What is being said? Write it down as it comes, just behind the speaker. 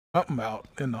Something out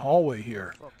in the hallway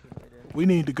here. We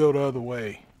need to go the other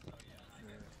way.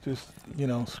 Just, you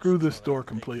know, screw this door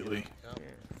completely.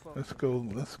 Let's go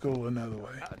another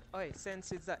way. Oi,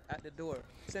 Sense is at the door.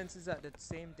 Sense is at the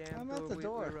same damn I'm door. at the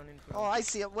door. We're running from. Oh, I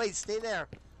see it. Wait, stay there.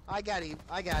 I got him.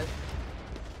 I got it.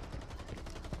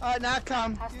 Alright, now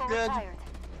come. You're good. Retired.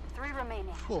 3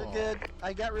 remaining. You're good.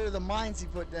 I got rid of the mines he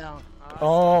put down.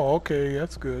 Oh, okay,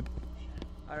 that's good.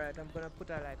 Alright, I'm gonna put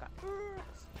her like a.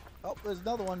 Oh, there's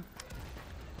another one.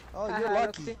 Oh, you're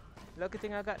lucky. Lucky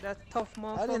thing I got that tough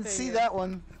motherfucker. I didn't see that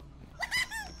one.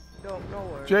 No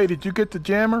worries. Jay, did you get the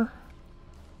jammer?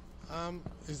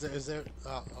 Is there?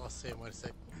 I'll see him. Wait a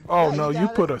sec. Oh Yeah, no, you you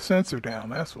got put a sensor down.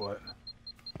 That's what.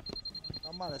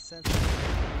 I'm on a sensor.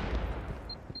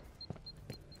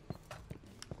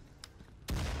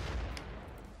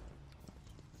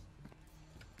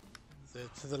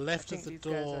 To the left of the these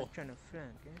guys door. are trying to flank,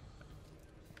 eh?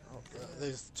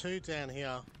 There's 2 down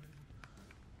here.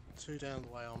 2 down the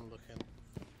way I'm looking.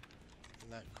 In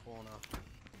that corner.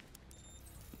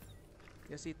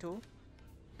 You see 2?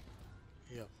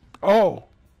 Yep. Oh,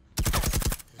 He's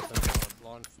got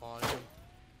blind fire.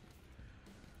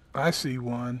 I see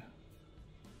one.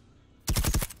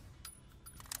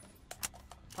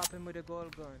 Pop him with a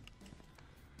gold gun.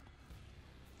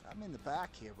 I'm in the back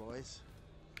here, boys.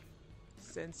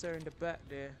 Sensor in the back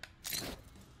there.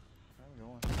 I'm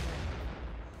going.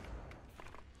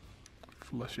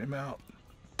 Flush him out.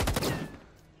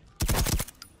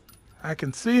 I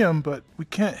can see him, but we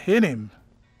can't hit him.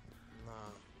 Nah.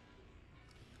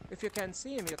 If you can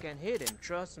see him, you can hit him.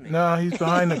 Trust me. No, he's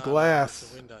behind the It's glass,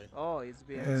 the window. Oh, he's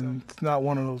behind and some. it's not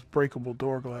one of those breakable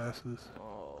door glasses.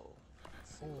 Oh.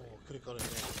 Oh, could have got it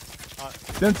there. Alright,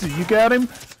 Cincy, you got him?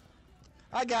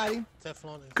 I got him.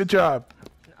 Teflon. Good job.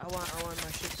 I want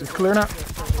my shit to It's go clear now?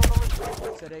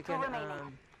 so they can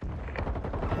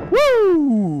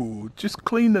Woo! Just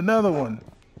cleaned another one.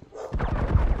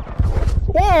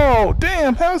 Whoa!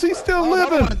 Damn! How's he still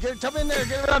living? Jump in there.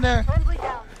 Get around there. Friendly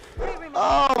down. 3 remaining.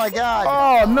 Oh my God.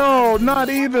 Oh no! Not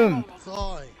even.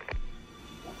 Fly.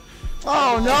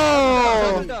 Oh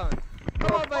no. done.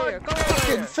 Come over here. Come over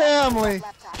Fucking here. family.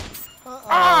 Laptop.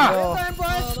 Ah! Oh, Come on,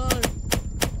 boy.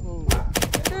 Oh no.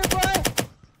 Get there, boy.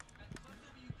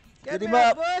 Get me him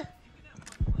up. boy.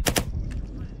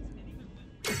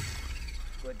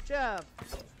 Good job.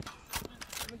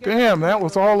 Damn! That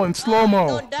was all in slow-mo.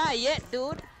 Don't die yet,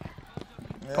 dude.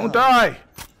 yeah. Don't die.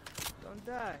 Don't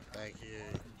die. Thank you.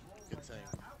 Good team.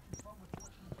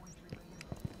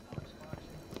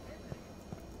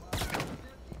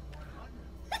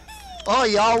 Oh,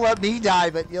 y'all let me die,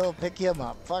 but you'll pick him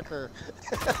up. Fucker.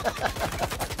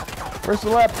 Where's the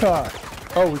laptop?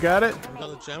 Oh, we got it? We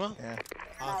got a jammer? Yeah.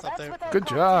 Oh, it's up there. Good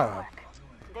job.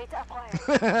 Data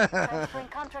acquired. Transferring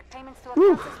contract payments to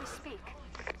accounts as we speak.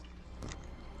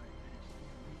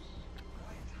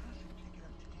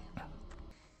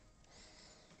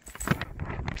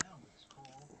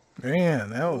 Man,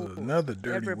 that was another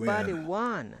dirty Everybody win.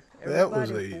 won. That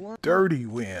was Everybody a won. dirty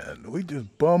win. We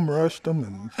just bum rushed them,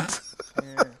 and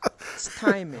Yeah. It's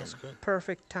timing.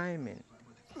 Perfect timing.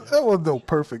 that was no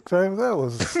perfect time. That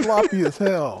was sloppy as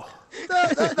hell.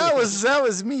 that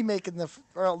was me making the.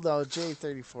 Well, no,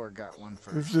 J34 got one It's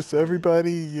first. just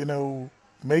everybody, you know,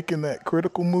 making that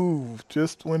critical move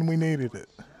just when we needed it.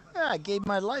 Yeah, I gave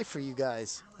my life for you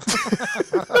guys.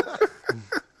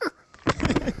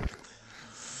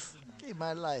 Gave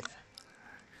my life.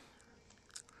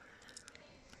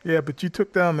 Yeah, but you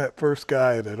took down that first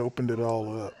guy that opened it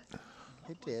all up.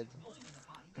 It did.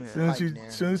 As Fighting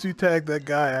there. soon as you tagged that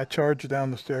guy, I charged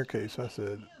down the staircase. I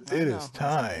said, "It is know.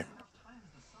 time."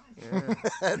 Yeah.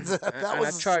 that And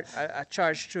was. I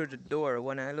charged through the door.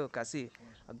 When I look, I see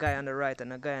a guy on the right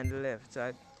and a guy on the left.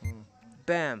 So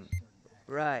bam,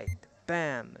 right,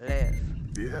 bam, left.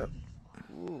 Yeah.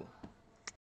 Ooh.